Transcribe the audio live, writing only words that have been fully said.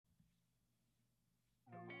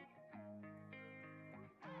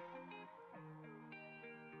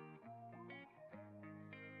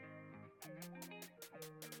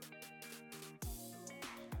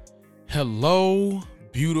Hello,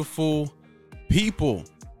 beautiful people.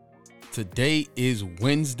 Today is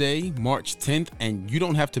Wednesday, March 10th, and you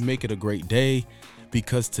don't have to make it a great day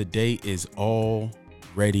because today is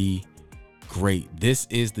already great. This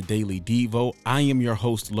is the Daily Devo. I am your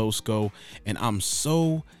host, Losco, and I'm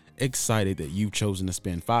so excited that you've chosen to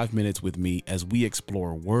spend 5 minutes with me as we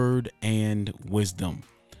explore word and wisdom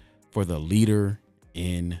for the leader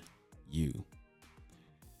in you.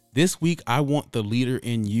 This week, I want the leader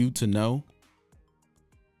in you to know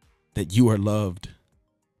that you are loved.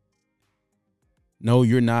 No,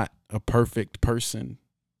 you're not a perfect person,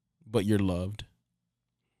 but you're loved.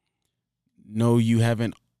 No, you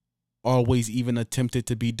haven't always even attempted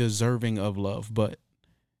to be deserving of love, but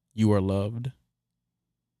you are loved.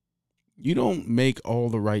 You don't make all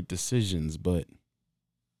the right decisions, but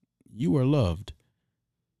you are loved.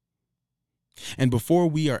 And before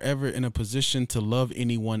we are ever in a position to love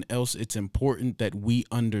anyone else, it's important that we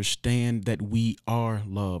understand that we are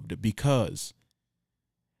loved, because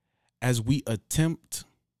as we attempt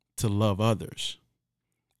to love others,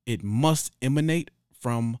 it must emanate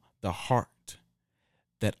from the heart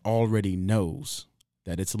that already knows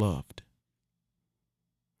that it's loved.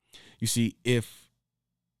 You see, if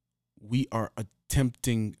we are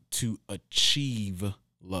attempting to achieve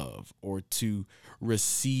love or to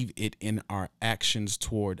receive it in our actions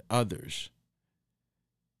toward others,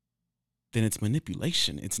 then it's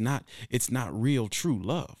manipulation. It's not real, true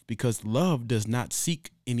love, because love does not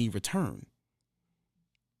seek any return,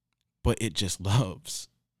 but it just loves.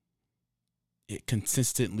 It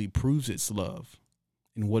consistently proves its love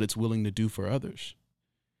in what it's willing to do for others.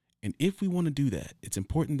 And if we want to do that, it's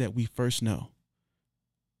important that we first know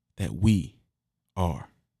that we are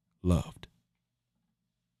loved.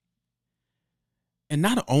 And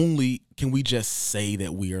not only can we just say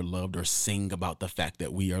that we are loved or sing about the fact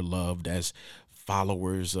that we are loved as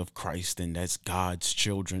followers of Christ and as God's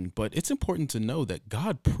children, but it's important to know that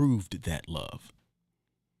God proved that love.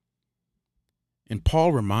 And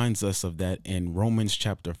Paul reminds us of that in Romans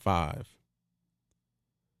chapter 5,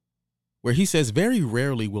 where he says, "Very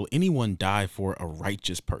rarely will anyone die for a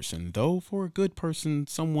righteous person, though for a good person,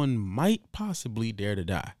 someone might possibly dare to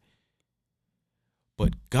die.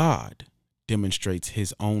 But God demonstrates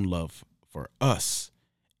his own love for us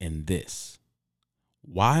in this: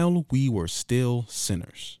 while we were still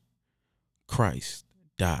sinners, Christ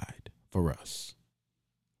died for us."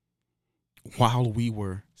 While we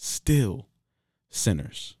were still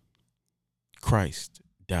sinners, Christ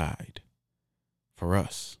died for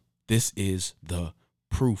us. This is the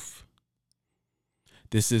proof.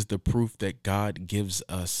 This is the proof that God gives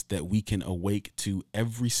us, that we can awake to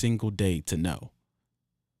every single day to know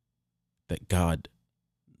that God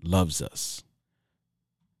loves us.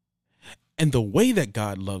 And the way that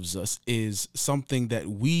God loves us is something that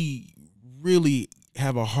we really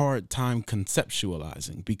have a hard time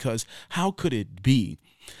conceptualizing, because how could it be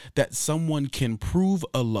that someone can prove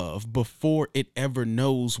a love before it ever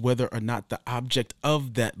knows whether or not the object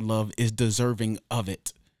of that love is deserving of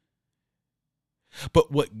it?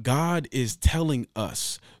 But what God is telling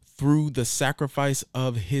us through the sacrifice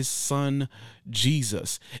of his son,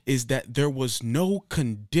 Jesus, is that there was no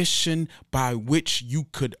condition by which you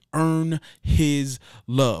could earn his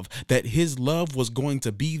love, that his love was going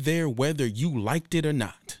to be there whether you liked it or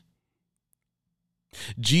not.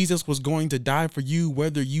 Jesus was going to die for you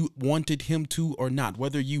whether you wanted him to or not,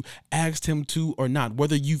 whether you asked him to or not,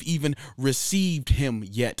 whether you've even received him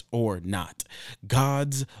yet or not.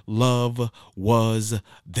 God's love was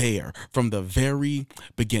there from the very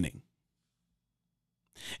beginning.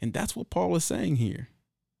 And that's what Paul is saying here.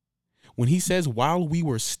 When he says, while we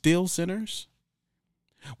were still sinners,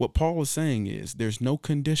 what Paul is saying is there's no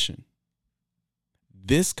condition.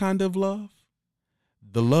 This kind of love,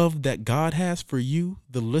 the love that God has for you,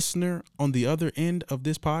 the listener on the other end of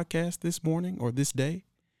this podcast this morning or this day,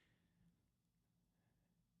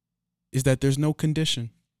 is that there's no condition.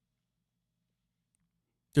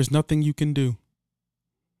 There's nothing you can do.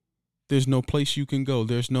 There's no place you can go.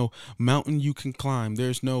 There's no mountain you can climb.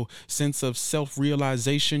 There's no sense of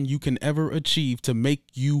self-realization you can ever achieve to make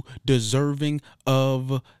you deserving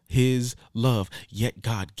of his love. Yet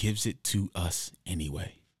God gives it to us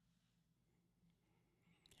anyway.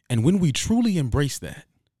 And when we truly embrace that,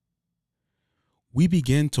 we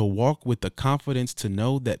begin to walk with the confidence to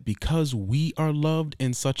know that because we are loved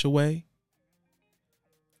in such a way,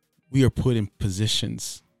 we are put in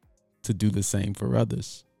positions to do the same for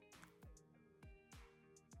others.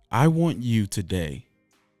 I want you today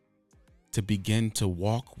to begin to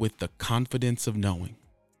walk with the confidence of knowing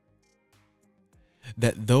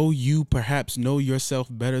that though you perhaps know yourself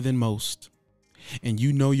better than most, and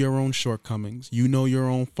you know your own shortcomings, you know your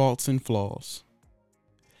own faults and flaws,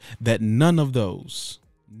 that none of those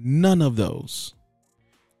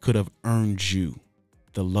could have earned you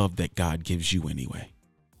the love that God gives you anyway.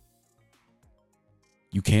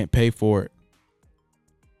 You can't pay for it.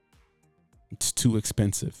 It's too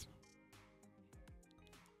expensive.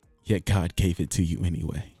 Yet God gave it to you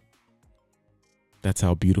anyway. That's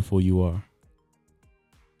how beautiful you are.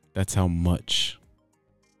 That's how much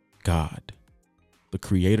God, the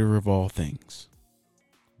creator of all things,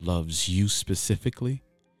 loves you specifically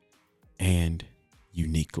and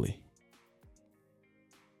uniquely.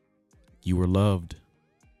 You were loved.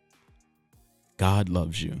 God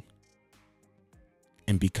loves you.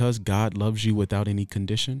 And because God loves you without any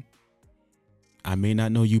condition, I may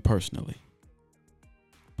not know you personally,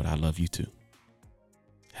 but I love you too.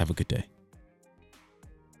 Have a good day.